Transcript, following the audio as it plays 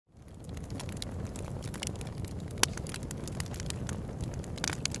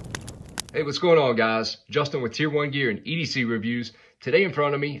Hey, what's going on, guys? Justin with Tier 1 Gear and EDC Reviews. Today in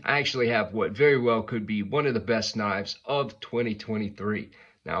front of me, I actually have what very well could be one of the best knives of 2023.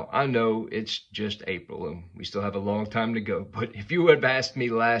 Now, I know it's just April and we still have a long time to go, but if you had asked me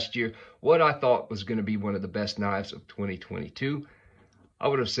last year what I thought was going to be one of the best knives of 2022, I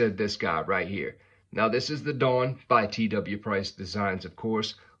would have said this guy right here. Now, this is the Dawn by T.W. Price Designs, of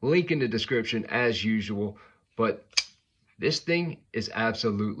course. Link in the description as usual, but this thing is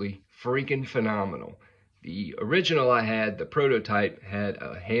absolutely freaking phenomenal. The original I had, the prototype, had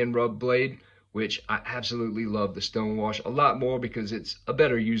a hand rub blade, which I absolutely love the stonewash a lot more because it's a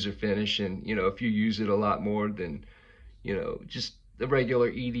better user finish. And, you know, if you use it a lot more than, you know, just the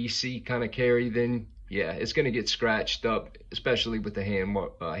regular EDC kind of carry, then yeah, it's going to get scratched up, especially with the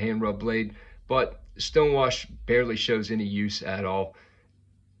hand rub blade. But stonewash barely shows any use at all.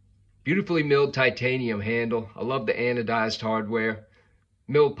 Beautifully milled titanium handle. I love the anodized hardware.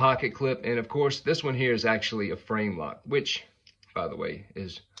 Milled pocket clip, and of course this one here is actually a frame lock, which by the way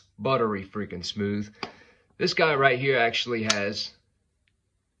is buttery freaking smooth. This guy right here actually has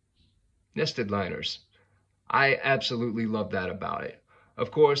nested liners. I absolutely love that about it.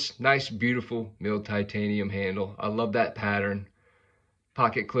 Of course, nice beautiful milled titanium handle. I love that pattern.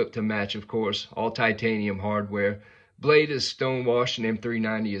 Pocket clip to match, of course, all titanium hardware. Blade is stonewashed and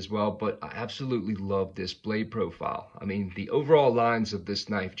M390 as well, but I absolutely love this blade profile. I mean, the overall lines of this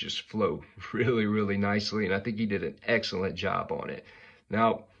knife just flow really nicely, and I think he did an excellent job on it.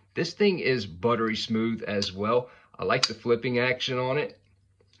 Now, this thing is buttery smooth as well. I like the flipping action on it.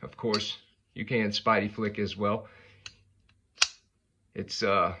 Of course, you can Spidey flick as well. It's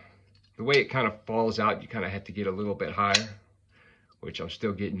the way it kind of falls out, you kind of have to get a little bit higher, which I'm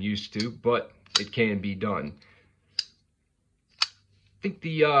still getting used to, but it can be done. I think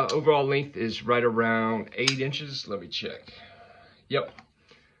the overall length is right around 8 inches. Let me check. Yep.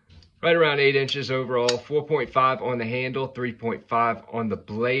 Right around 8 inches overall. 4.5 on the handle, 3.5 on the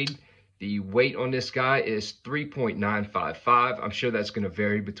blade. The weight on this guy is 3.955. I'm sure that's going to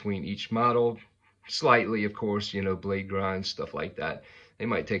vary between each model. Slightly, of course, you know, blade grinds, stuff like that. They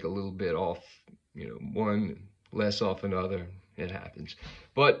might take a little bit off, you know, one, less off another. It happens.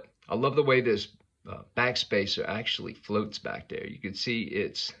 But I love the way this backspacer actually floats back there. You can see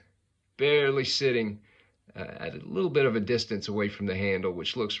it's barely sitting at a little bit of a distance away from the handle,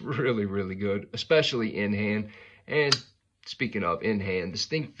 which looks really good, especially in hand. And speaking of in hand, this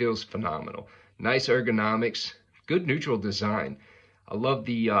thing feels phenomenal. Nice ergonomics, good neutral design. I love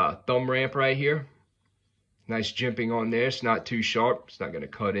the thumb ramp right here. Nice jimping on there. It's not too sharp. It's not going to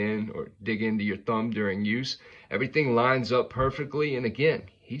cut in or dig into your thumb during use. Everything lines up perfectly, and again,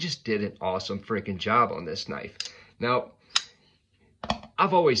 he just did an awesome freaking job on this knife. Now,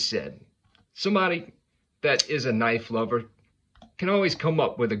 I've always said, somebody that is a knife lover can always come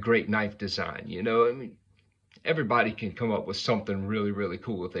up with a great knife design, you know? I mean, everybody can come up with something really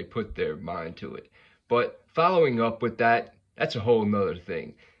cool if they put their mind to it. But following up with that, that's a whole nother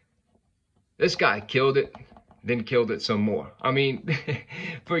thing. This guy killed it, then killed it some more. I mean,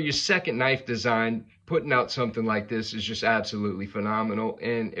 for your second knife design, putting out something like this is just absolutely phenomenal,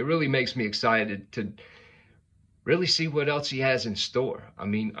 and it really makes me excited to really see what else he has in store. I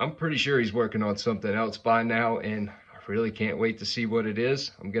mean, I'm pretty sure he's working on something else by now, and I really can't wait to see what it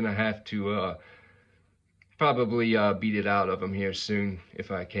is. I'm gonna have to probably beat it out of him here soon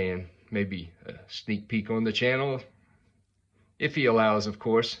if I can. Maybe a sneak peek on the channel, if he allows, of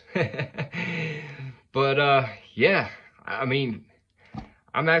course. But yeah, I mean,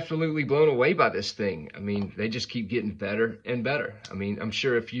 I'm absolutely blown away by this thing. I mean, they just keep getting better and better. I mean, I'm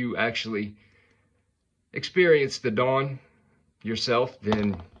sure if you actually experience the Dawn yourself,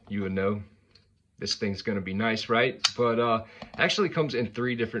 then you would know this thing's going to be nice, right? But actually comes in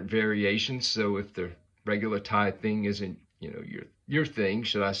 3 different variations. So if the regular tie thing isn't, you know, your thing,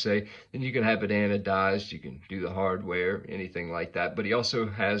 should I say, then you can have it anodized. You can do the hardware, anything like that. But he also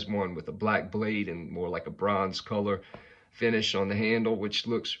has one with a black blade and more like a bronze color finish on the handle, which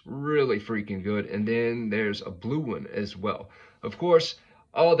looks really freaking good. And then there's a blue one as well. Of course,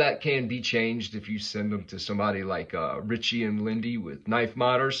 all that can be changed if you send them to somebody like Richie and Lindy with Knife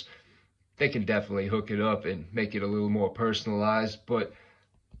Modders. They can definitely hook it up and make it a little more personalized, but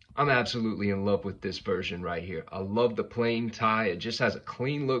I'm absolutely in love with this version right here. I love the plain tie. It just has a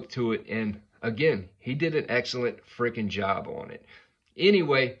clean look to it, and again, he did an excellent freaking job on it.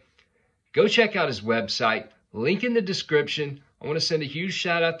 Anyway, go check out his website. Link in the description. I want to send a huge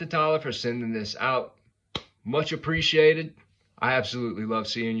shout out to Tyler for sending this out. Much appreciated. I absolutely love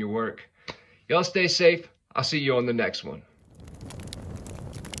seeing your work. Y'all stay safe. I'll see you on the next one.